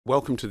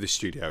Welcome to the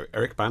studio,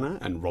 Eric Bana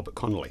and Robert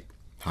Connolly.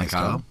 Thanks,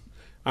 Karl.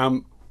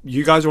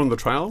 You guys are on the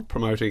trail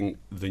promoting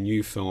the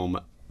new film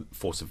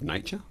Force of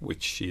Nature,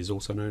 which is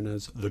also known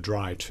as The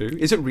Dry 2.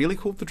 Is it really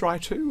called The Dry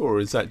 2, or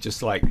is that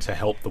just like to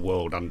help the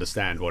world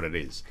understand what it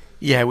is?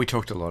 Yeah, we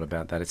talked a lot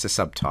about that. It's a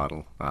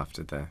subtitle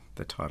after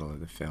the title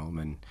of the film,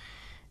 and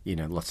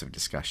lots of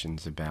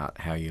discussions about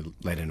how you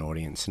let an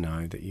audience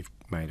know that you've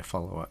made a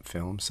follow-up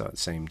film, so it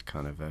seemed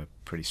kind of a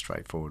pretty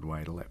straightforward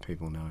way to let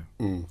people know.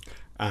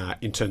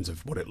 In terms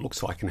of what it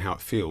looks like and how it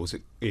feels,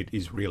 it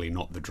is really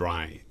not the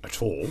dry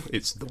at all.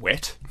 It's the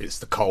wet, it's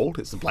the cold,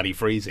 it's the bloody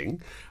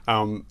freezing.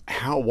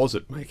 How was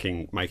it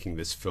making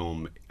this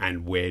film,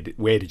 and where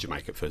did you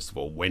make it, first of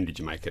all? When did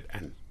you make it,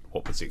 and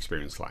what was the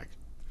experience like?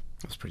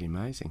 It was pretty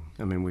amazing.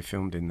 I mean, we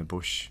filmed in the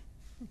bush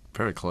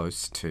very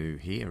close to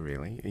here,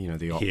 really. The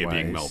Otways. Here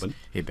being Melbourne?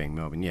 Here being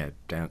Melbourne, yeah.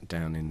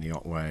 Down in the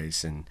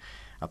Otways and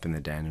up in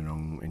the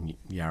Dandenong and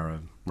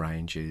Yarra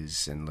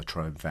Ranges and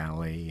Latrobe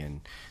Valley,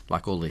 and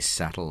like all these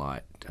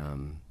satellite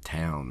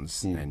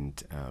towns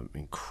and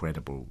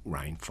incredible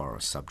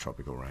rainforests,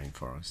 subtropical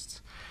rainforests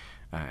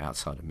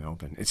outside of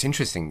Melbourne. It's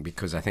interesting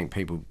because I think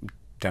people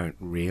don't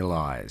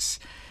realise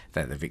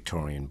that the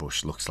Victorian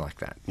bush looks like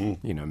that.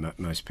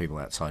 Most people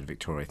outside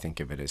Victoria think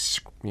of it as,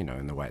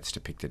 in the way it's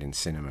depicted in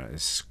cinema,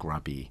 as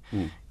scrubby,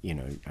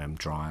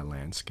 dry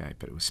landscape,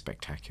 but it was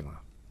spectacular.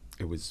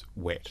 It was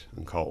wet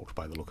and cold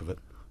by the look of it.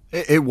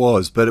 It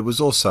was, but it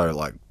was also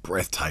like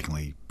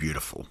breathtakingly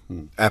beautiful,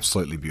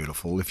 absolutely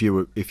beautiful. If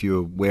you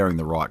were wearing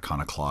the right kind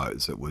of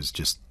clothes, it was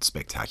just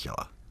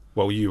spectacular.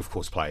 Well, you of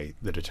course play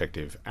the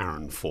detective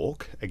Aaron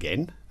Falk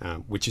again,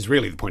 which is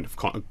really the point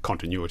of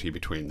continuity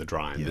between The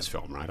Dry and this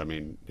film, right? I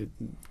mean,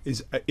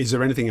 is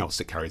there anything else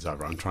that carries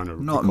over? I'm trying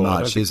to not recall.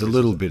 much. There's a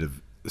little bit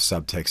of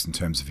subtext in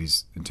terms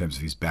of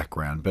his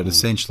background, but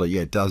essentially,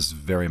 yeah, it does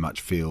very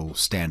much feel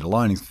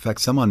standalone. In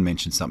fact, someone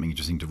mentioned something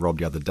interesting to Rob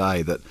the other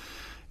day, that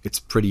it's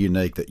pretty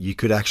unique that you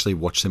could actually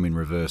watch them in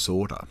reverse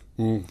order,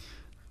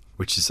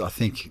 which is, I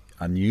think,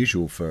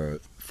 unusual for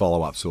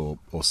follow-ups or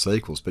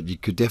sequels, but you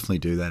could definitely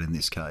do that in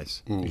this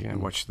case. Yeah,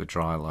 watch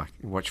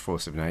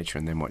Force of Nature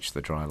and then watch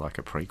The Dry like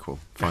a prequel.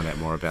 Find out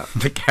more about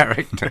the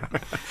character.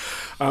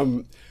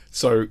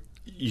 So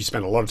you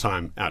spent a lot of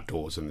time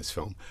outdoors in this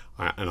film,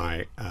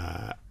 and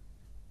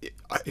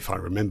if I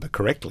remember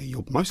correctly,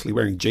 you're mostly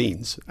wearing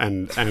jeans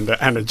and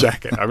a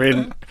jacket. I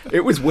mean, it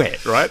was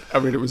wet, right? I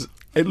mean,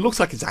 it looks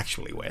like it's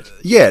actually wet.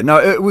 Yeah, no,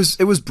 it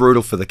was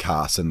brutal for the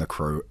cast and the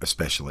crew,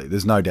 especially.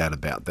 There's no doubt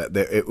about that.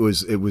 It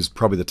was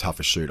probably the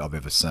toughest shoot I've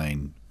ever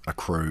seen a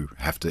crew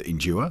have to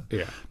endure.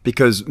 Yeah,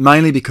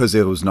 mainly because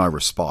there was no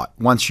respite.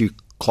 Once you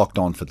clocked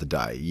on for the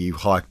day, you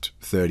hiked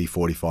 30,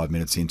 45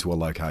 minutes into a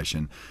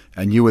location,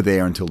 and you were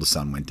there until the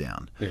sun went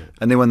down. Yeah.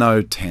 And there were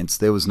no tents,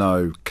 there was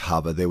no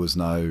cover, there was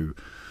no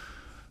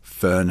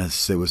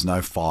furnace, there was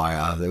no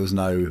fire, there was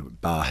no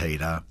bar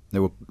heater.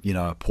 There were,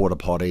 a porta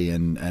potty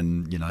and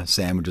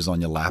sandwiches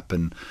on your lap,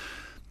 and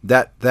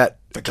that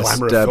the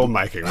glamour of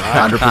filmmaking,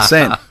 right?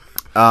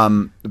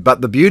 100%.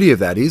 But the beauty of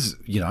that is,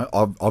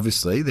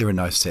 obviously there are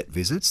no set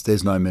visits.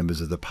 There's no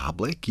members of the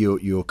public.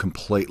 You're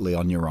completely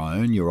on your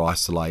own. You're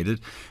isolated,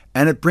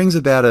 and it brings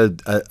about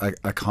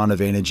a kind of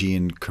energy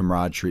and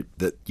camaraderie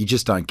that you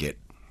just don't get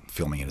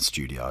filming in a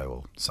studio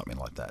or something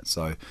like that.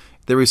 So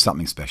there is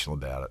something special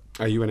about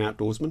it. Are you an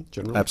outdoorsman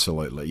generally?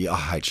 Absolutely. Yeah, I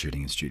hate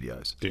shooting in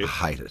studios. Do you? I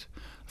hate it.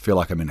 I feel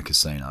like I'm in a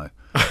casino.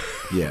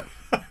 Yeah,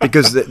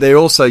 because they're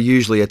also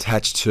usually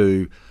attached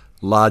to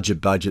larger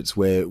budgets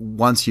where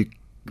once you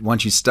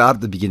start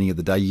at the beginning of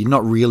the day, you're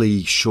not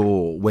really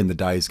sure when the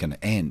day is going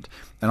to end.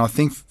 And I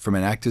think from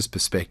an actor's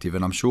perspective,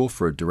 and I'm sure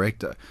for a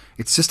director,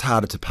 it's just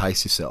harder to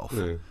pace yourself.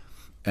 Yeah.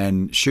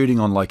 And shooting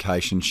on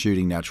location,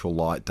 shooting natural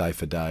light day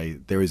for day,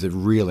 there is a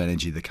real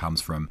energy that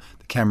comes from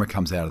the camera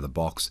comes out of the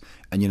box,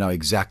 and you know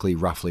exactly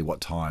roughly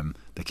what time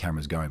the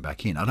camera's going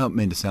back in. I don't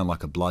mean to sound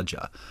like a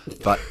bludger,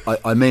 but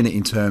I mean it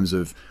in terms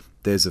of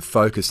there's a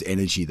focused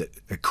energy,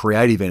 a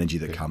creative energy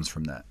that comes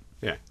from that.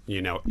 Yeah,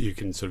 you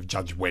can sort of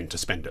judge when to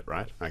spend it,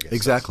 right? I guess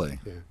exactly.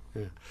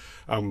 Yeah.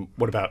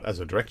 What about as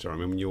a director? I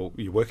mean, when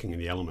you're working in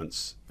the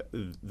elements,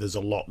 there's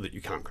a lot that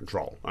you can't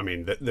control. I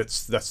mean,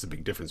 that's the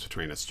big difference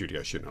between a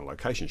studio shoot and a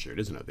location shoot,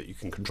 isn't it? That you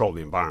can control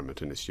the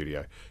environment in a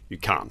studio, you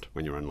can't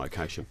when you're on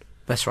location.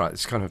 That's right.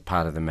 It's kind of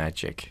part of the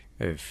magic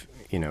of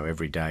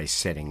every day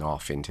setting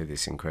off into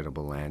this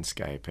incredible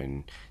landscape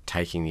and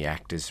taking the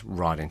actors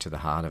right into the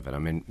heart of it. I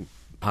mean,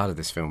 part of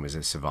this film is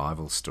a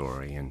survival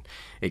story, and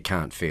it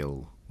can't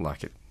feel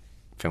like it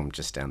filmed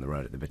just down the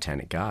road at the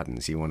Botanic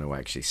Gardens. You want to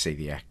actually see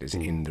the actors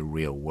in the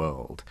real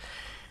world.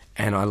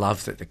 And I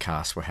love that the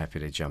cast were happy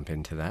to jump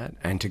into that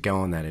and to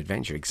go on that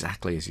adventure,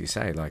 exactly as you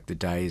say. Like, the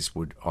days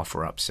would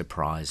offer up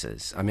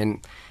surprises. I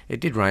mean, it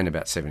did rain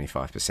about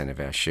 75% of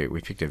our shoot. We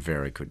picked a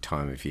very good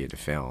time of year to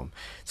film.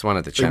 It's one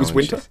of the challenges. It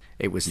was winter?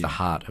 It was the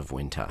heart of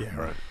winter. Yeah,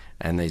 right.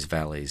 And these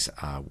valleys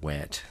are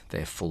wet.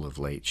 They're full of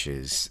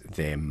leeches.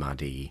 They're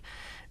muddy.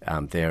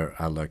 There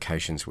are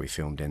locations we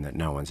filmed in that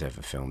no one's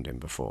ever filmed in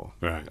before.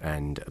 Right.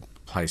 And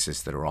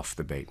places that are off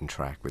the beaten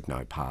track with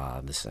no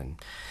paths. And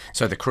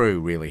so the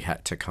crew really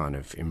had to kind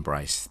of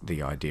embrace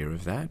the idea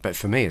of that. But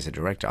for me as a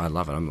director, I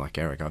love it. I'm like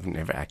Eric, I've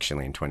never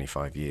actually in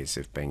 25 years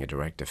of being a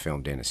director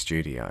filmed in a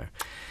studio.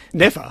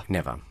 Never?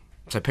 Never.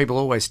 So people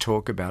always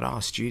talk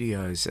about,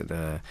 studios are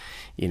the,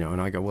 and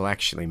I go, well,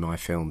 actually my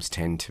films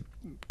tend to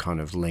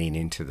kind of lean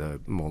into the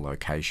more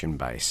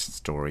location-based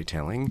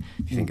storytelling.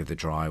 If you think of The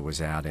Dry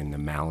was out in the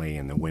Mallee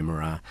and the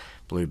Wimmera,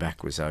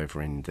 Blueback was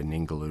over in the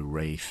Ningaloo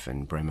Reef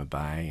and Bremer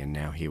Bay, and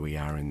now here we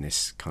are in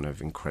this kind of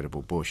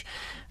incredible bush.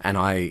 And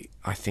I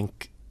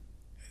think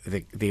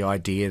the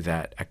idea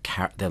that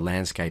the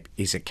landscape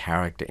is a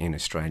character in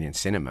Australian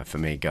cinema, for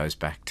me, goes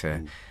back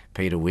to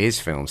Peter Weir's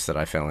films that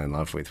I fell in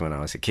love with when I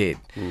was a kid.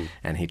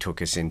 And he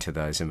took us into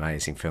those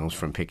amazing films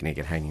from Picnic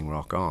at Hanging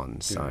Rock on.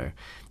 So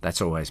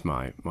that's always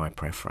my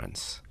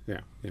preference. Yeah.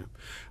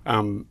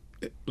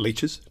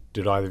 Leeches?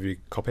 Did either of you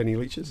cop any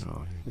leeches?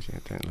 Oh,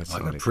 yeah,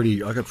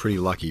 I got pretty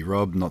lucky.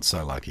 Rob, not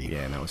so lucky.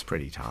 Yeah, that was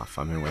pretty tough.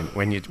 I mean,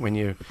 when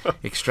you're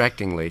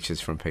extracting leeches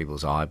from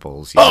people's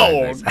eyeballs...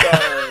 No,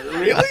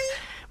 really?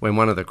 When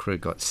one of the crew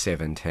got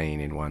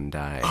 17 in one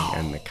day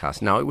and the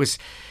cuss... No, it was...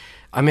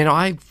 I mean,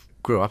 I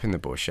grew up in the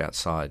bush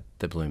outside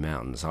the Blue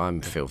Mountains. I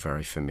feel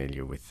very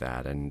familiar with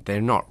that, and they're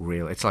not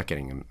real. It's like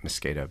getting a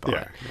mosquito bite.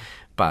 Yeah.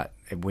 But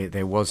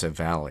there was a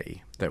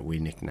valley that we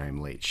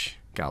nicknamed Leech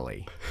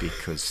Gully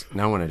because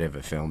no one had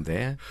ever filmed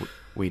there.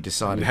 We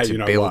decided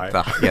to build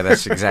yeah,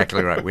 that's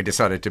exactly right. We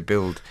decided to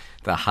build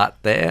the hut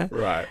there.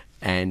 Right.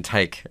 And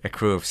take a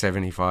crew of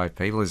 75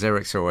 people. As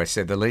Eric's always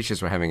said, the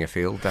Leeches were having a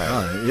field day.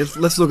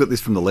 Let's look at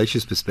this from the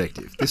Leeches'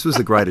 perspective. This was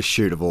the greatest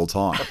shoot of all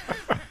time.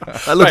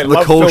 They looked at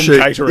the call sheet.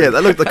 Catering. Yeah, they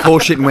looked at the call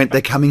sheet and went,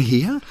 "They're coming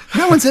here?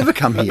 No one's ever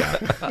come here."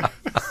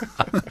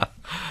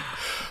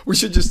 We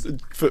should just,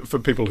 for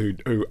people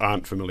who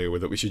aren't familiar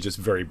with it, we should just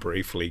very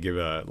briefly give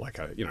a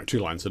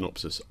 2-line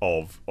synopsis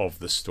of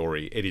the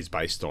story. It is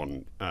based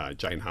on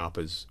Jane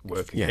Harper's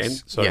work again.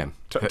 So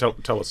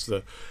tell us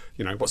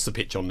what's the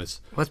pitch on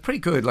this? Well, it's pretty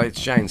good. Like,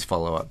 it's Jane's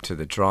follow-up to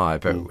The Dry,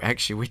 but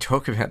actually we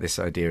talk about this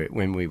idea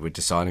when we were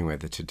deciding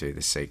whether to do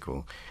the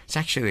sequel. It's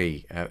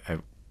actually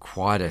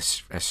quite a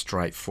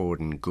straightforward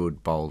and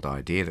good, bold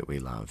idea that we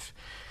love.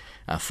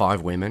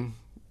 5 women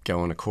go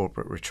on a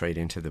corporate retreat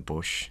into the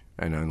bush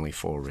and only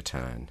 4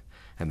 return.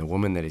 And the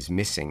woman that is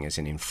missing is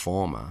an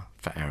informer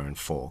for Aaron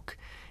Falk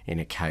in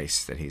a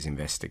case that he's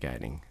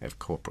investigating of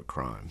corporate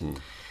crime.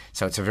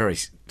 So it's a very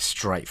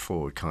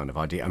straightforward kind of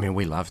idea. I mean,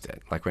 we loved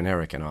it. Like when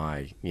Eric and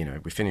I,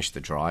 we finished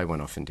The Dry,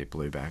 went off and did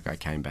Blueback. I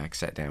came back,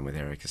 sat down with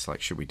Eric. It's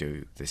like, should we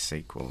do this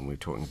sequel? And we were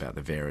talking about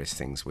the various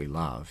things we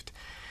loved.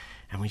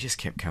 And we just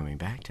kept coming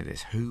back to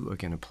this. Who are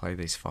going to play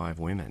these 5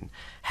 women?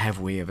 Have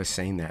we ever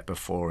seen that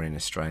before in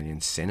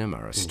Australian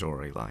cinema, a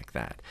story like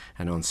that?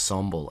 An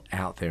ensemble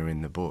out there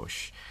in the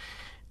bush.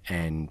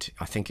 And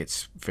I think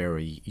it's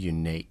very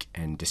unique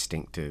and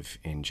distinctive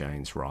in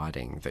Jane's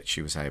writing that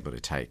she was able to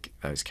take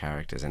those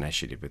characters and, as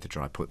she did with The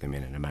Dry, put them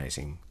in an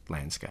amazing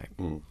landscape.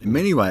 In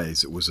many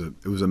ways, it was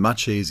a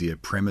much easier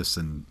premise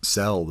and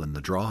sell than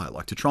The Dry.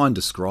 Like, to try and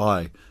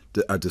describe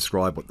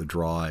what The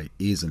Dry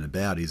is and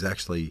about is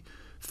actually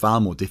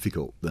far more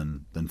difficult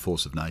than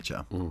Force of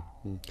Nature.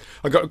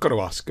 I got to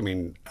ask, I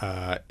mean,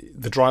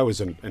 The Dry was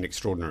an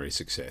extraordinary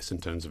success in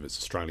terms of its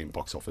Australian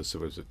box office.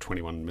 It was at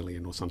 21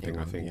 million or something,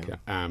 I think.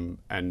 Yeah.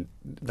 And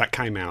that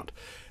came out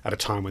at a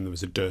time when there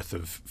was a dearth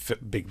of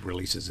big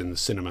releases in the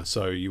cinema.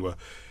 So you were,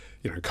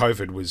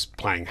 COVID was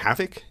playing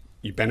havoc.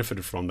 You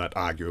benefited from that,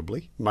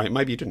 arguably.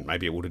 Maybe you didn't.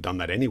 Maybe it would have done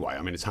that anyway.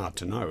 I mean, it's hard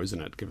to know, isn't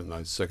it, given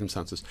those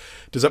circumstances.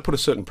 Does that put a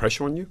certain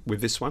pressure on you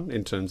with this one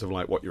in terms of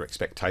like what your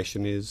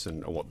expectation is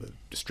and what the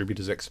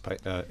distributor's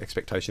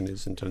expectation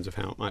is in terms of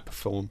how it might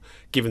perform,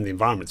 given the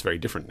environment's very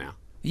different now?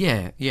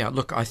 Yeah.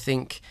 Look, I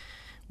think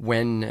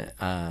when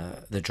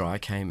The Dry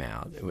came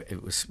out,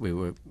 we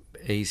were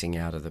easing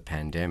out of the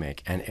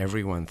pandemic and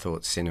everyone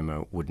thought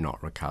cinema would not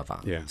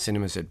recover. Yeah.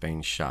 Cinemas had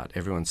been shut.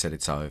 Everyone said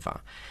it's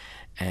over.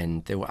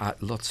 And there were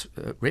lots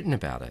written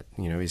about it.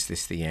 Is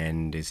this the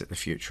end? Is it the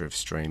future of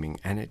streaming?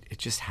 And it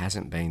just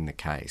hasn't been the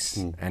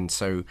case. And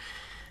so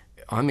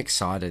I'm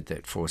excited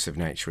that Force of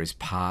Nature is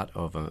part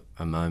of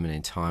a moment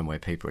in time where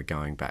people are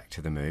going back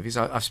to the movies.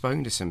 I've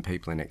spoken to some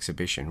people in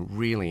exhibition,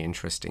 really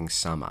interesting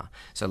summer.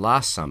 So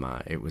last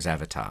summer it was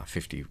Avatar,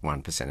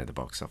 51% of the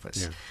box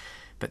office. Yeah.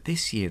 But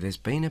this year there's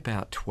been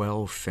about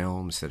 12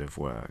 films that have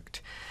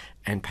worked.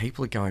 And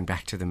people are going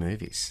back to the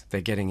movies.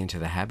 They're getting into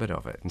the habit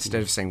of it.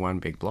 Instead of seeing one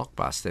big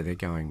blockbuster, they're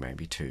going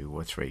maybe 2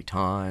 or 3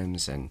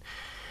 times. And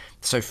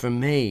so for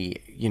me,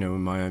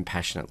 in my own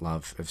passionate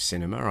love of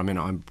cinema, I mean,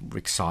 I'm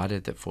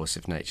excited that Force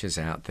of Nature's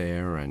out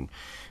there and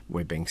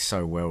we're being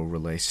so well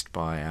released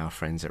by our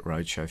friends at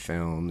Roadshow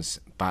Films.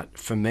 But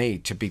for me,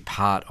 to be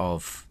part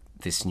of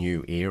this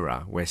new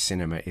era where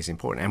cinema is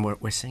important, and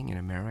we're seeing in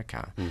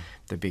America,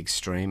 the big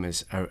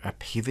streamers are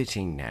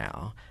pivoting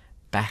now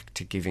back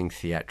to giving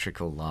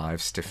theatrical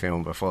lives to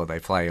film before they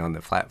play on the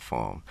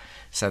platform.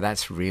 So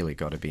that's really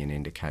got to be an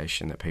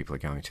indication that people are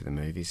going to the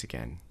movies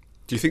again.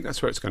 Do you think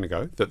that's where it's going to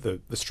go? That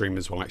the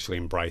streamers will actually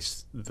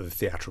embrace the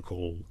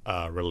theatrical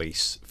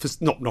release,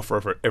 not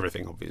for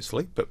everything,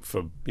 obviously, but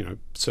for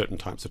certain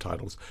types of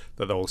titles,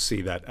 that they'll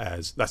see that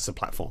as that's the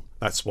platform.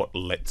 That's what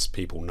lets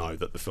people know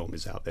that the film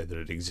is out there, that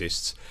it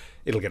exists.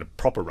 It'll get a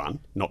proper run,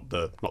 not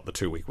the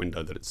 2-week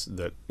window that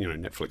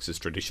Netflix is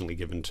traditionally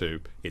given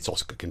to its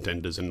Oscar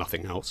contenders and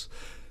nothing else,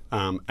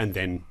 and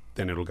then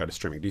it'll go to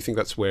streaming. Do you think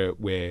that's where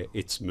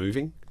it's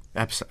moving?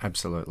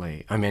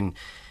 Absolutely. I mean,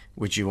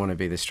 would you want to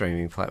be the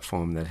streaming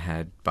platform that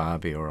had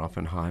Barbie or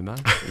Oppenheimer,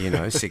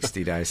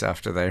 60 days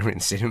after they were in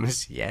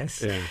cinemas?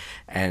 Yes. Yeah.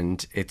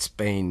 And it's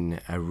been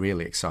a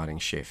really exciting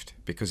shift,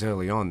 because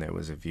early on there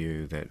was a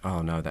view that,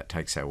 oh no, that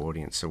takes our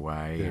audience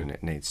away and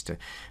it needs to...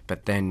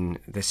 But then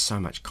there's so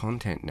much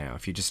content now.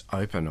 If you just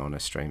open on a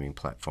streaming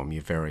platform,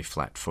 you're very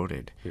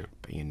flat-footed. Yeah.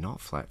 But you're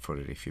not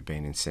flat-footed if you've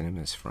been in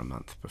cinemas for a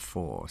month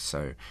before.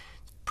 So...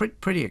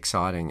 Pretty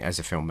exciting as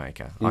a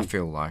filmmaker. I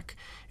feel like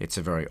it's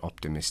a very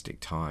optimistic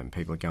time.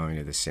 People are going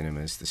to the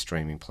cinemas, the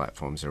streaming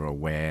platforms are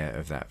aware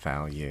of that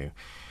value,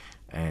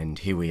 and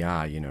here we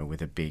are,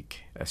 with a big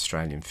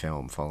Australian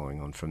film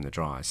following on from The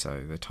Dry,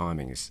 so the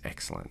timing is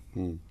excellent.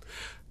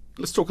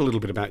 Let's talk a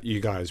little bit about you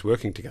guys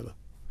working together.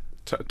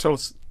 Tell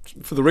us,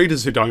 for the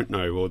readers who don't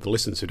know, or the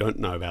listeners who don't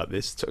know about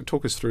this,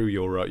 talk us through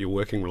your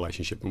working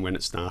relationship and when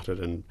it started,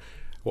 and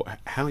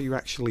how you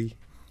actually...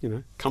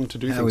 come to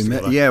do things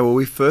together. Yeah, well,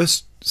 we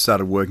first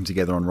started working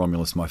together on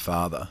Romulus, My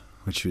Father,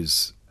 which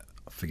was,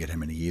 I forget how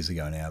many years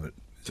ago now, but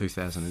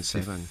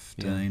 2007.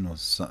 15 or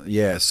so.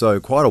 Yeah, so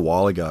quite a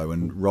while ago,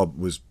 and Rob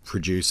was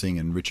producing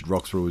and Richard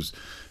Roxburgh was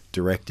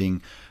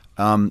directing.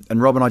 And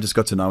Rob and I just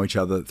got to know each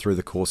other through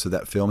the course of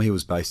that film. He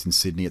was based in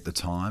Sydney at the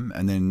time,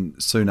 and then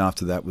soon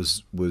after that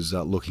was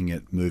looking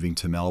at moving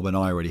to Melbourne.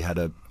 I already had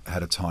a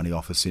tiny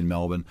office in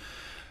Melbourne.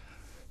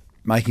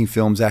 Making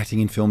films, acting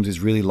in films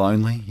is really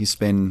lonely. You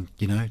spend,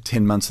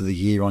 10 months of the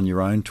year on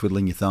your own,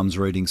 twiddling your thumbs,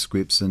 reading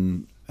scripts,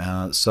 and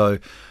so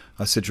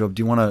I said to Rob,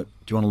 "Do you want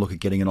to look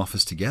at getting an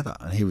office together?"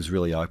 And he was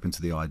really open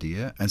to the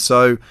idea. And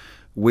so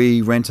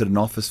we rented an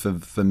office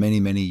for many,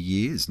 many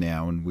years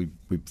now, and we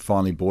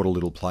finally bought a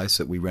little place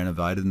that we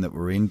renovated and that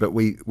we're in. But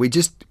we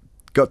just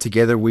got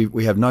together.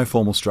 We have no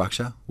formal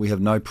structure. We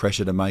have no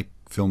pressure to make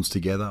films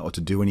together or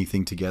to do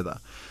anything together.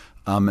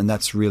 And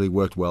that's really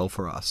worked well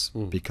for us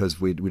because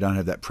we don't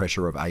have that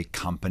pressure of a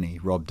company.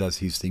 Rob does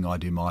his thing, I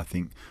do my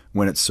thing.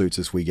 When it suits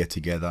us, we get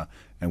together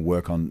and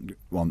work on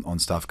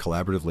stuff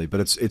collaboratively. But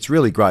it's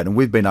really great, and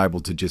we've been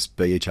able to just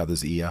be each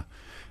other's ear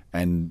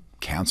and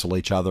counsel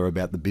each other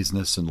about the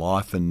business and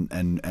life,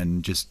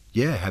 and just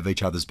have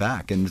each other's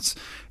back. And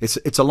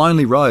it's a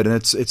lonely road, and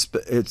it's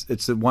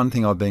the one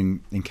thing I've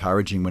been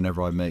encouraging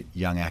whenever I meet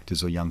young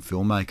actors or young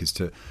filmmakers,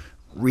 to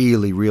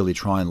really, really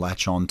try and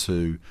latch on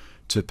to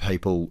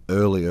people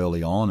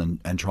early on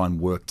and try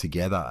and work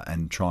together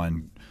and try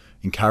and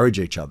encourage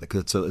each other,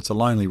 because it's a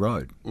lonely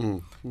road.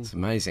 It's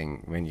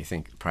amazing when you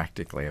think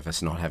practically of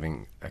us not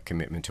having a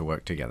commitment to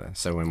work together.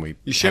 So when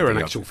you share an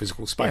actual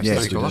physical space,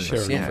 physical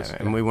office,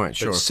 and we weren't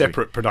sure. But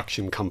separate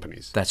production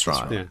companies. That's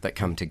right. That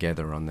come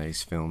together on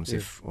these films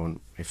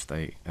if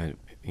they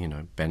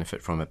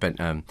benefit from it. But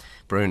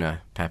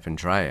Bruna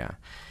Papandreou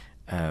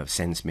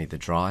sends me The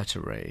Dry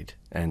to read,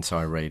 and so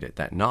I read it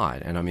that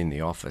night, and I'm in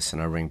the office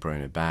and I ring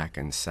Bruna back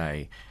and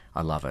say,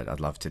 "I love it, I'd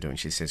love to do it." And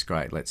she says,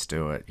 "Great, let's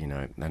do it,"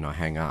 then I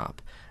hang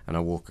up and I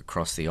walk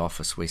across the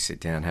office, we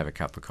sit down, have a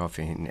cup of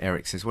coffee, and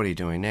Eric says, "What are you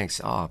doing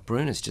next?" "Oh,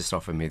 Bruna's just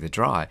offered me The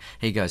Dry."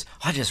 He goes,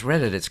 "I just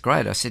read it, it's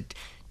great." I said,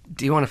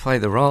 "Do you want to play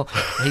the role?"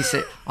 He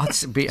said,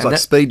 it's like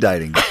speed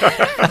dating.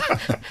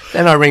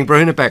 Then I ring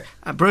Bruna back.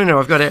 "Bruna,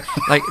 I've got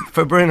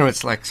for Bruna,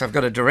 it's like, so I've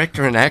got a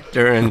director and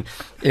actor, and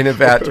in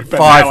about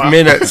 5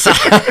 minutes."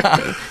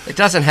 It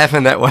doesn't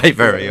happen that way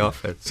very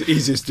often. It's the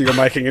easiest deal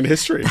making in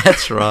history.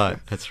 That's right.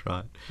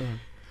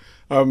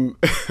 Do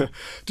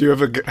you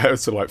ever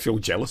feel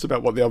jealous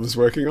about what the other's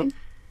working on?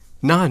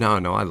 No,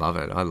 I love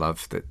it. I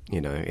love that,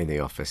 in the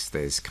office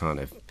there's kind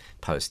of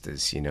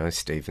posters,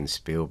 Steven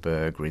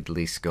Spielberg,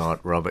 Ridley Scott,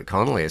 Robert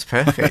Connolly. It's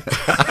perfect.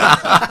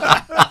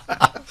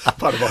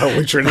 Part of a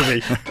holy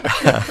trinity.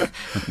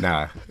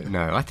 No.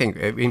 I think,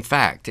 in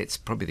fact, it's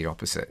probably the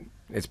opposite.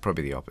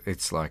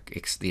 It's like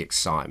the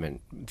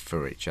excitement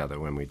for each other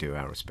when we do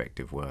our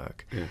respective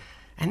work. Yeah.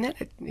 And then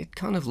it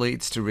kind of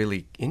leads to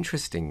really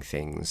interesting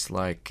things,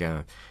 like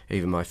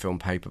even my film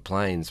Paper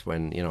Planes,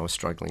 when I was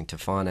struggling to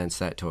finance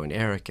that, to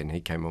Eric, and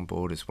he came on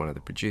board as one of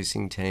the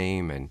producing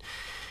team, and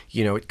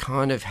it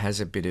kind of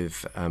has a bit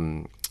of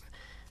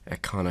a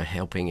kind of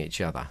helping each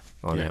other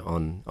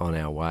on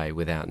our way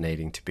without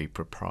needing to be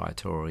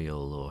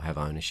proprietorial or have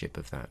ownership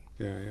of that.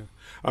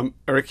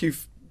 Eric,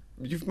 you've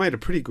made a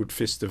pretty good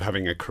fist of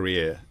having a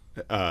career.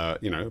 A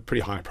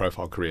pretty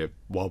high-profile career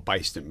while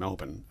based in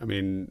Melbourne. I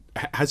mean,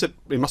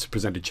 it must have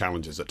presented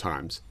challenges at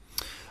times.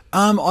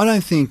 I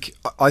think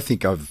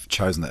I've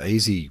chosen the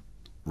easy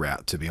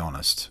route, to be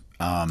honest.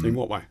 In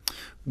what way?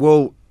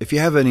 Well, if you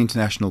have an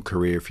international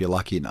career, if you're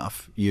lucky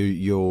enough,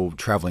 you're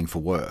travelling for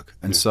work,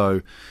 and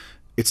so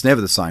it's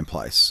never the same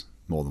place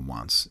more than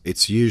once.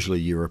 It's usually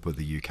Europe or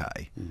the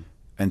UK.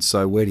 And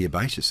so where do you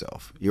base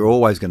yourself? You're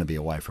always going to be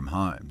away from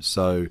home.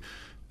 So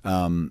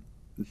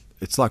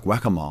it's like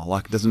whack-a-mole.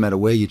 Like, it doesn't matter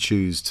where you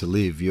choose to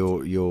live.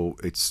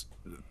 It's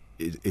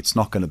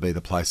not going to be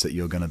the place that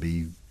you're going to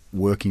be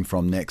working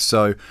from next.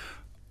 So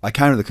I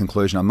came to the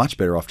conclusion I'm much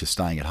better off just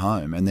staying at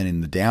home, and then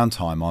in the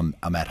downtime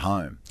I'm at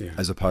home,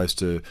 as opposed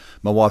to,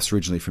 my wife's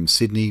originally from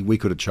Sydney. We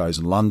could have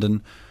chosen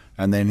London,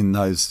 and then in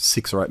those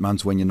 6 or 8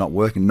 months when you're not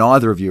working,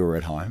 neither of you are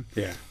at home,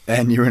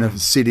 and you're in a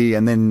city,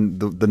 and then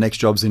the next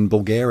job's in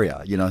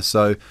Bulgaria, you know.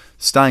 So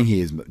staying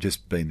here has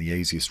just been the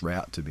easiest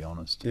route, to be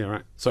honest. Yeah,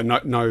 right. So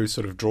no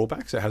sort of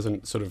drawbacks. It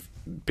hasn't sort of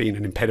been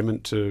an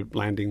impediment to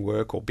landing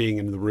work or being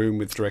in the room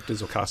with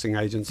directors or casting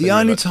agents. The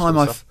only time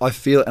I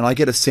feel, and I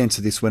get a sense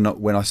of this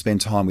when I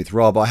spend time with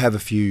Rob, I have a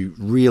few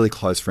really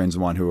close friends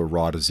of mine who are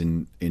writers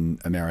in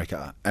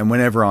America, and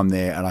whenever I'm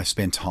there and I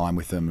spend time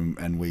with them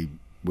and we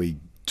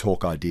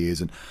talk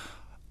ideas, and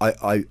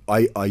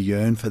I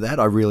yearn for that.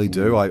 I really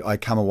do. I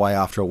come away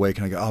after a week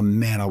and I go, oh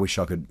man, I wish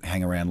I could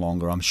hang around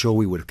longer. I'm sure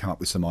we would have come up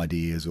with some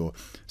ideas.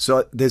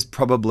 So there's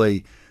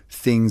probably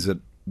things that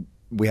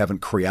we haven't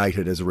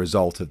created as a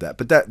result of that.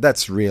 But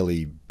that's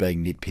really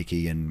being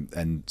nitpicky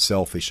and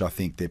selfish. I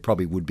think there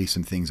probably would be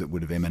some things that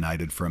would have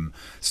emanated from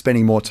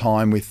spending more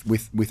time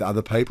with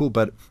other people,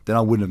 but then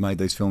I wouldn't have made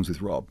these films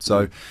with Rob.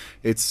 So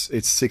it's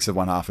 6 of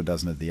one, half a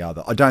dozen of the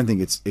other. I don't think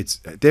it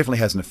definitely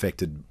hasn't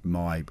affected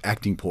my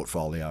acting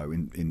portfolio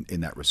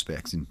in that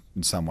respect. In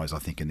some ways, I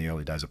think in the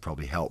early days it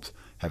probably helped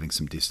having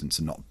some distance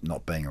and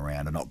not being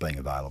around and not being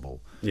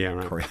available. Yeah,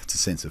 right. Creates a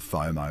sense of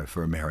FOMO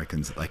for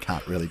Americans that they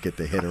can't really get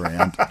their head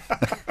around.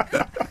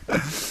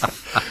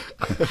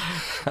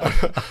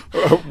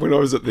 When I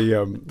was at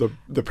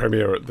the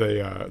premiere at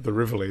the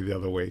Rivoli the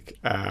other week,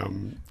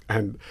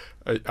 and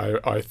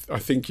I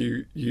think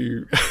you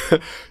you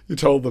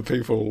told the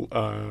people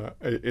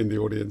in the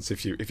audience,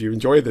 if you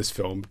enjoy this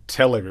film,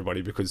 tell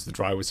everybody, because The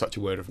Dry was such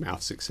a word of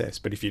mouth success.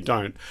 But if you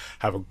don't,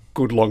 have a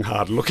good long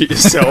hard look at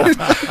yourself.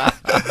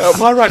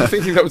 Am I right in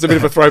thinking that was a bit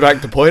of a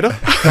throwback to Poiter?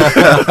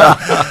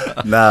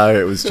 No,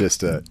 it was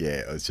just a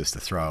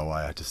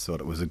throwaway. I just thought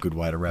it was a good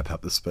way to wrap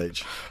up the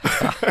speech.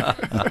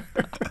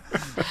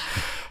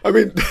 I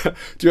mean,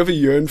 do you ever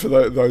yearn for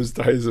those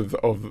days of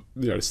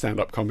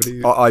stand-up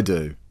comedy? I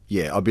do.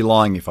 Yeah, I'd be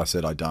lying if I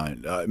said I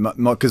don't,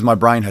 because my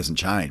brain hasn't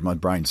changed. My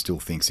brain still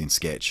thinks in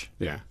sketch.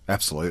 Yeah,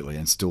 absolutely,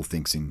 and still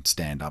thinks in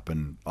stand-up.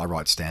 And I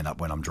write stand-up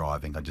when I'm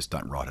driving. I just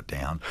don't write it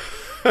down.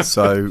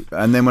 So,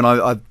 and then when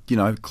I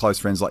close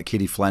friends like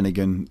Kitty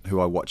Flanagan, who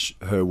I watch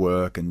her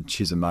work, and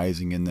she's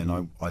amazing. And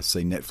then I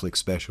see Netflix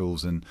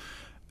specials, and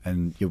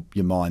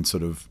your mind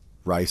sort of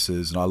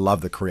races. And I love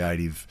the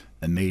creative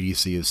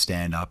immediacy of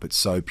stand-up. It's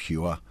so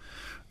pure.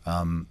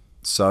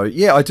 So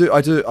yeah, I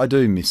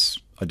do miss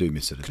it.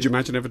 Could you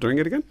imagine ever doing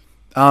it again?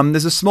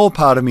 There's a small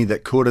part of me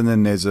that could, and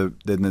then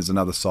there's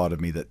another side of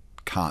me that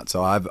can't.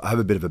 So I have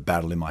a bit of a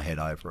battle in my head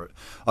over it.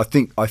 I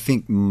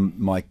think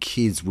my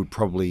kids would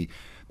probably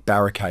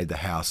barricade the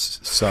house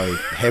so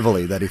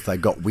heavily that if they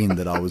got wind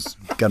that I was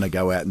going to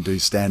go out and do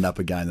stand up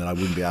again, that I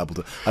wouldn't be able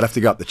to. I'd have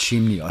to go up the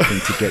chimney, I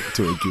think, to get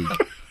to a gig.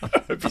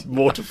 They'd be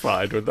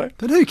mortified, would they?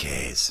 But who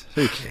cares?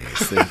 Who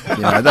cares?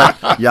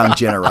 That young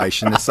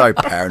generation, they're so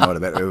paranoid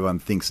about what everyone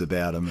thinks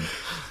about them.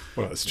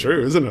 Well, that's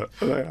true, isn't it?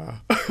 They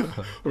are.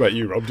 What about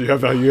you, Rob? Do you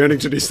have a yearning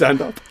to do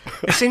stand-up?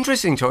 It's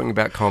interesting talking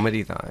about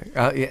comedy, though,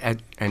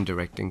 and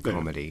directing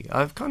comedy. Yeah.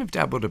 I've kind of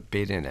dabbled a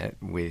bit in it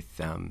with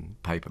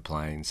Paper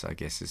Planes, I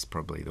guess, is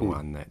probably the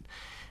one that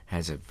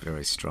has a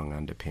very strong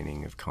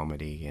underpinning of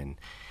comedy. And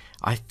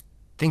I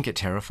think it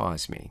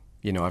terrifies me.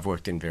 I've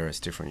worked in various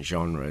different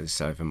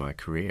genres over my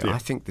career. Yeah. I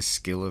think the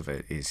skill of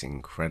it is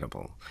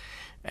incredible.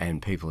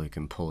 And people who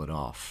can pull it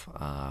off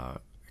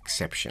are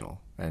exceptional.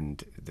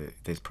 And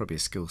there's probably a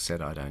skill set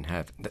I don't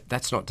have.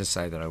 That's not to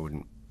say that I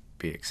wouldn't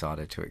be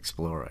excited to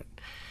explore it.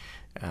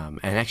 And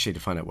actually to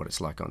find out what it's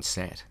like on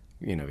set,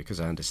 because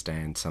I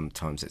understand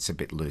sometimes it's a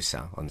bit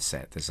looser on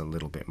set. There's a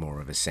little bit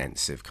more of a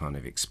sense of kind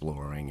of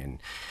exploring,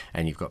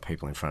 and you've got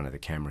people in front of the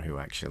camera who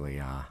actually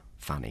are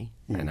funny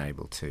and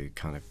able to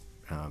kind of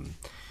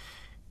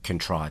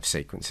contrive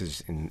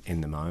sequences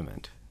in the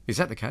moment. Is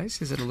that the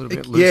case? Is it a little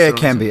bit looser? Yeah, it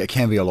can be. It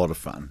can be a lot of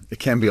fun.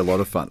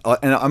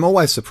 And I'm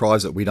always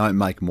surprised that we don't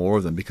make more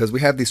of them, because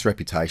we have this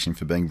reputation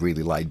for being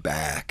really laid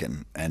back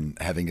and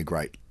having a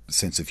great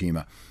sense of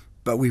humour.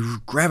 But we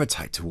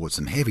gravitate towards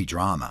some heavy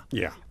drama.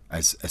 Yeah.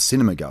 As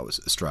cinema goers,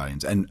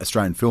 Australians and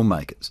Australian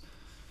filmmakers.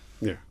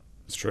 Yeah,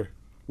 it's true.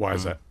 Why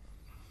is that?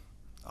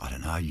 I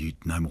don't know. You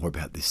know more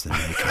about this than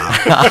me,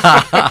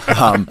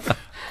 Karl.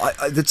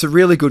 That's a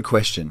really good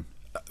question.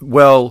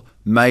 Well,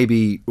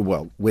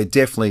 we're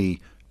definitely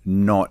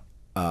not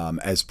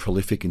as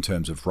prolific in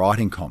terms of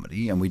writing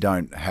comedy, and we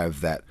don't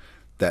have that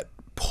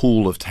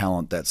pool of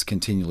talent that's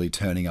continually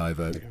turning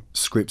over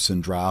scripts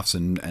and drafts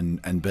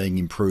and being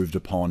improved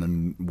upon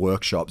and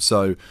workshopped.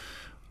 So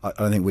I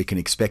don't think we can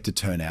expect to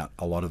turn out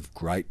a lot of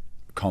great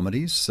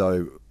comedies.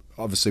 So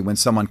obviously when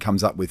someone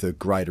comes up with a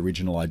great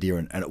original idea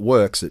and it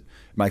works, it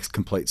makes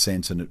complete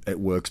sense, and it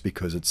works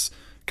because it's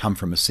come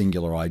from a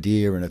singular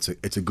idea and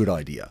it's a good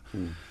idea.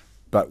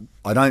 but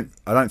I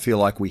don't feel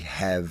like we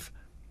have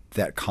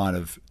that kind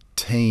of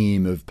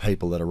team of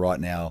people that are right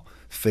now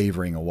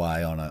fevering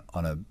away on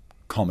a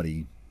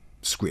comedy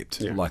script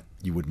like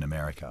you would in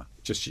America.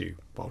 Just you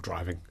while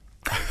driving.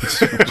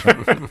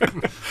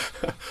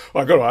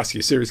 Well, I've got to ask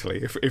you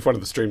seriously, if one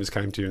of the streamers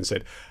came to you and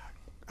said,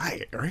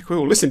 "Hey, Eric, we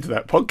will listen to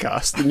that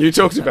podcast and you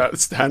talked about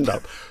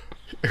stand-up.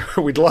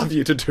 We'd love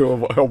you to do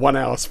a 1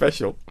 hour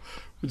special."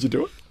 Would you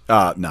do it?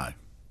 No.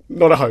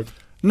 Not a hope.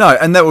 No,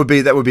 and that would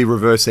be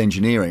reverse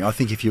engineering. I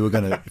think if you were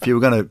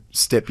gonna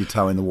step your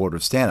toe in the water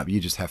of stand-up, you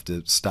just have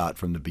to start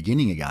from the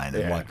beginning again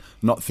and like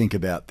not think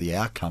about the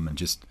outcome and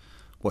just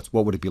what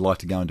would it be like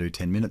to go and do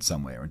 10 minutes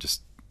somewhere and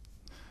just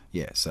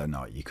so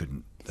no, you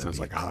couldn't. Sounds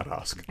like a hard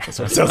ask. That's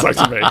what it sounds like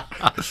to me.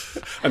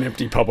 An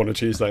empty pub on a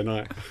Tuesday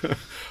night.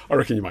 I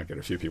reckon you might get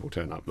a few people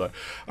turn up though.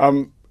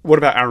 What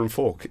about Aaron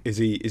Falk? Is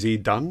he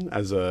done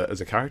as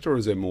a character, or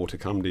is there more to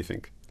come, do you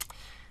think?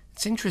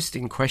 It's an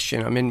interesting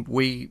question. I mean,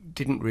 we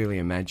didn't really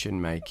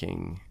imagine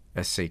making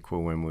a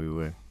sequel when we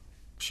were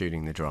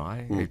shooting The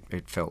Dry.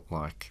 It felt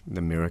like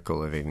the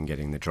miracle of even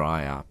getting The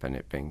Dry up and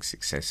it being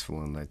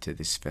successful and led to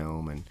this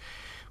film. And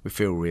we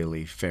feel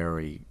really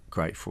very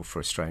grateful for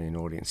Australian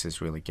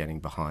audiences really getting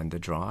behind The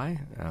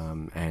Dry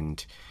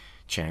and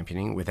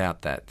championing.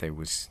 Without that, there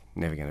was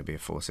never going to be a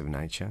Force of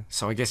Nature.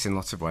 So I guess in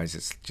lots of ways,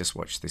 it's just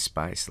watch this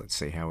space. Let's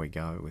see how we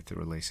go with the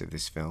release of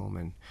this film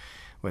and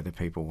whether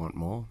people want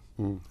more.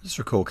 I just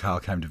recall Karl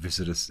came to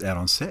visit us out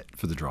on set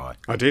for The Dry.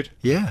 I did.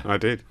 Yeah. I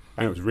did.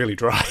 And it was really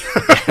dry.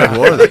 It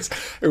was.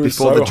 It was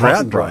before so the drought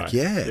hot and dry. broke.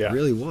 Yeah, it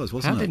really was,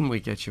 wasn't How it? didn't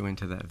we get you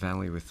into that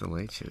valley with the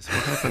leeches?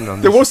 What happened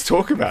on There this? was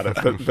talk about it,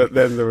 but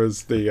then there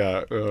was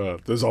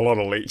there's a lot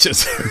of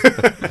leeches.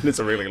 And it's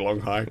a really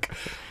long hike.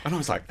 And I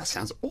was like, that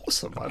sounds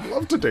awesome. I'd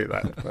love to do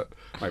that. But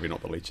maybe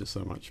not the leeches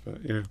so much, but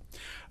yeah.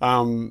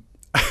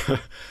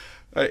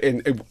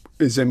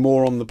 Is there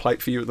more on the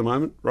plate for you at the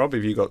moment, Rob?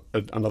 Have you got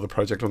another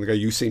project on the go?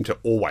 You seem to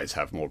always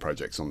have more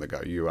projects on the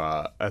go. You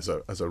are as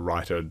a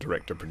writer,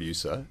 director,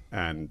 producer,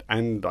 and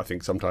I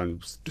think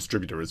sometimes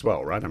distributor as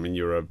well, right? I mean,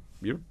 you're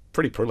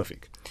pretty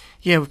prolific.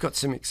 Yeah, we've got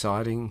some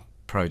exciting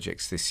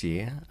projects this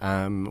year.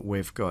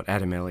 We've got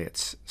Adam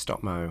Elliott's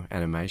stop-mo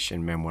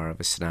animation Memoir of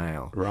a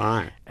Snail,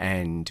 Right.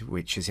 and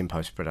which is in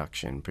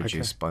post-production,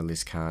 produced by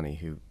Liz Carney,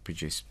 who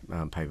produced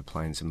Paper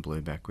Planes and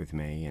Blueback with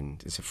me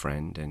and is a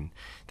friend, and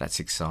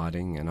that's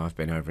exciting. And I've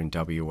been over in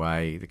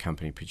WA. The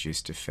company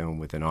produced a film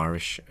with an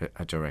Irish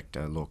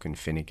director, Lorcan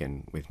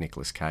Finnegan, with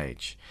Nicolas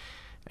Cage,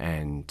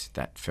 and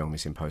that film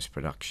is in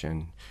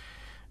post-production.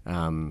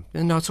 And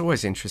no, it's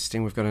always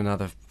interesting. We've got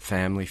another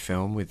family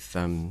film with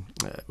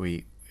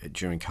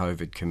during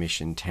COVID,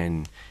 commissioned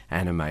 10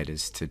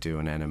 animators to do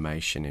an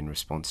animation in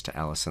response to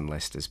Alison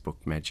Lester's book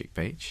Magic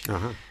Beach,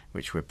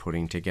 which we're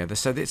putting together.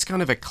 So it's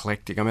kind of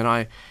eclectic. I mean,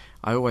 I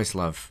always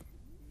love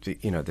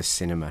the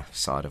cinema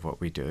side of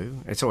what we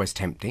do. It's always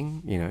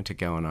tempting, to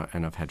go on,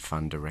 and I've had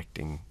fun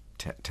directing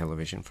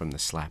television from The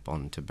Slap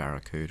on to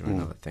Barracuda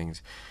and other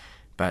things.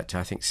 But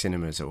I think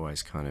cinema's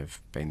always kind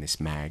of been this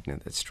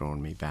magnet that's drawn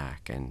me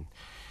back. And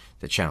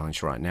the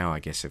challenge right now,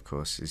 I guess, of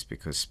course, is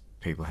because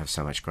people have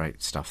so much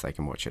great stuff they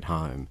can watch at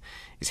home,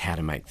 is how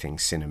to make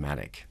things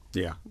cinematic.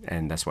 Yeah.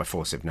 And that's why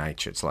Force of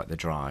Nature, it's like The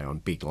Dry on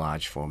big,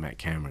 large format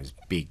cameras,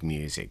 big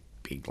music,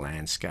 big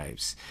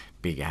landscapes,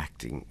 big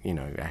acting,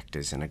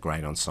 actors and a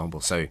great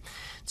ensemble. So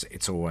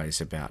it's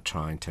always about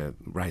trying to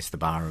raise the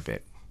bar a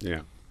bit.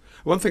 Yeah.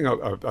 One thing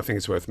I think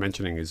is worth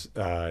mentioning is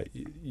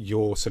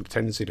your sort of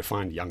tendency to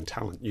find young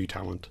talent, new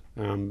talent.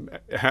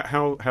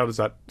 How does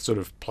that sort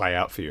of play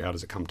out for you? How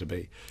does it come to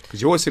be?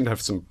 Because you always seem to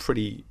have some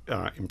pretty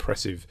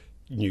impressive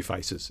new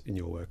faces in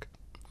your work.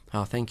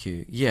 Oh, thank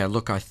you. Yeah,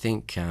 look, I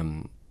think,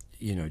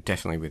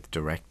 definitely with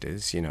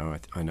directors,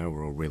 I know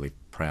we're all really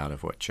proud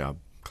of what Jubb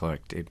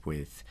Clark did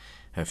with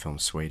her film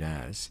Sweet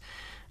As.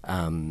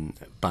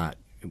 But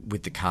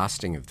with the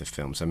casting of the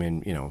films, I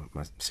mean,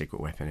 my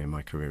secret weapon in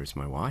my career is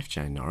my wife,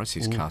 Jane Norris,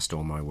 who's cast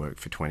all my work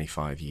for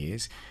 25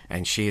 years.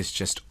 And she is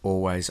just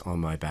always on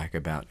my back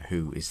about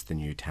who is the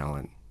new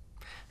talent.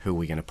 Who are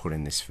we going to put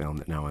in this film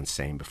that no one's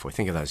seen before?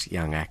 Think of those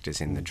young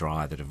actors in The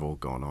Dry that have all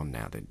gone on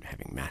now. They're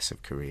having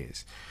massive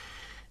careers.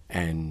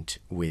 And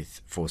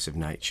with Force of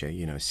Nature,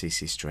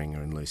 Cece Stringer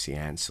and Lucy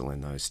Ansell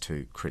in those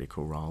two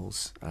critical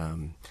roles.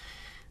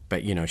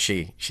 But,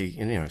 she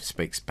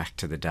speaks back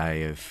to the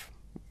day of,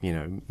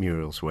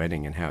 Muriel's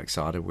wedding and how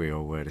excited we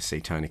all were to see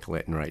Toni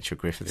Collette and Rachel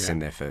Griffiths in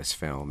their first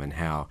film, and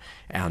how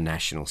our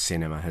national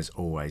cinema has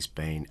always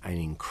been an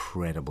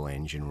incredible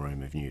engine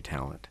room of new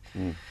talent.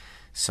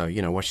 So,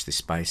 watch this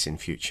space in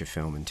future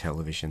film and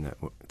television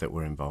that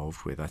we're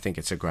involved with. I think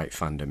it's a great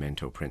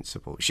fundamental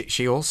principle.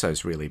 She also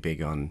is really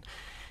big on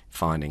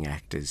finding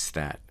actors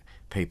that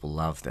people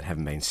love that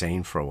haven't been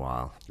seen for a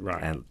while.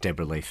 Right. And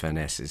Deborah Lee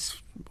Furness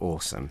is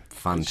awesome,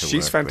 fun to work with.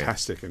 She's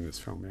fantastic in this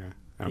film, yeah.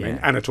 I mean,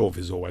 Anna Torv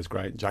is always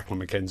great. Jacqueline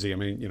McKenzie. I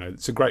mean,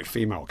 it's a great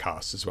female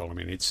cast as well. I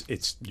mean,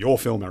 it's your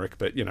film, Eric,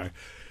 but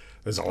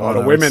there's a lot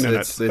of women in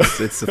it.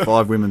 It's the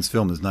 5 women's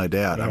film. There's no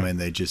doubt. Yeah. I mean,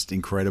 they're just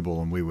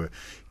incredible, and we were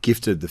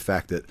gifted the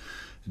fact that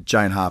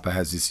Jane Harper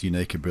has this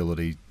unique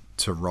ability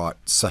to write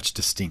such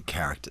distinct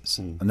characters.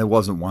 And there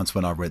wasn't once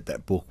when I read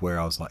that book where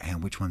I was like, "Hey,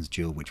 which one's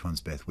Jill? Which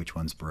one's Beth? Which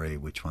one's Bree?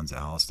 Which one's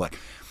Alice?" Like,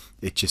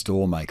 it just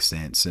all makes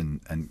sense.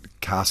 And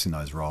casting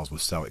those roles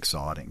was so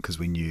exciting because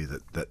we knew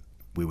that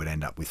we would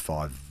end up with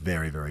 5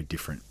 very, very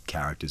different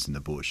characters in the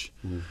bush.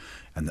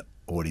 And the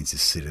audience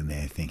is sitting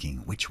there thinking,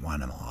 which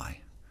one am I?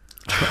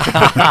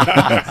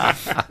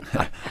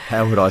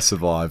 How would I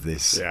survive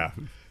this? Yeah.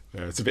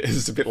 Yeah, it's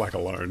a bit like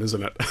Alone,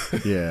 isn't it?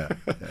 Yeah.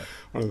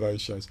 One of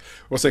those shows.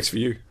 What's next for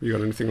you? You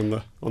got anything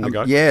on the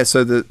go? Yeah,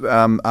 so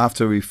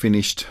after we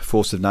finished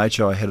Force of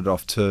Nature, I headed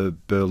off to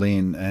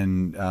Berlin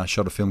and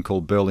shot a film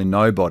called Berlin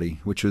Nobody,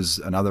 which was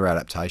another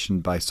adaptation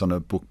based on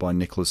a book by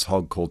Nicholas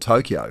Hogg called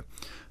Tokyo.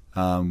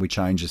 We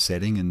changed the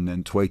setting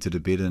and tweaked it a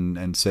bit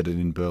and set it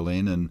in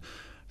Berlin. And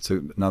it's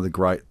another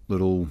great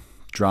little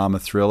drama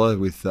thriller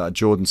with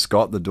Jordan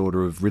Scott, the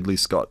daughter of Ridley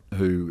Scott,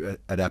 who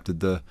adapted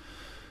the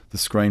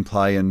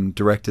screenplay and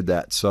directed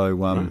that.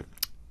 So I'm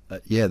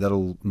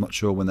not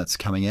sure when that's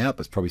coming out,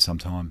 but it's probably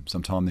sometime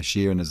this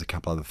year. And there's a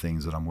couple other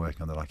things that I'm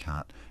working on that I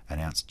can't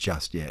announce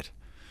just yet.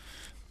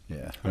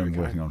 Yeah, I've been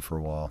working on for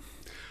a while.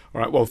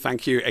 All right, well,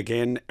 thank you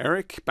again,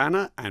 Eric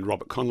Bana and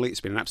Robert Connolly.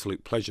 It's been an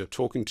absolute pleasure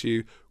talking to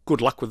you. Good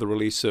luck with the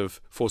release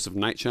of Force of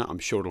Nature. I'm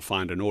sure it'll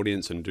find an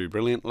audience and do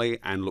brilliantly,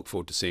 and look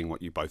forward to seeing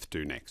what you both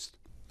do next.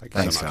 Thank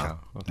you Thanks, so much. Carl.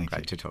 Well, Thank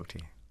great you. to talk to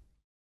you.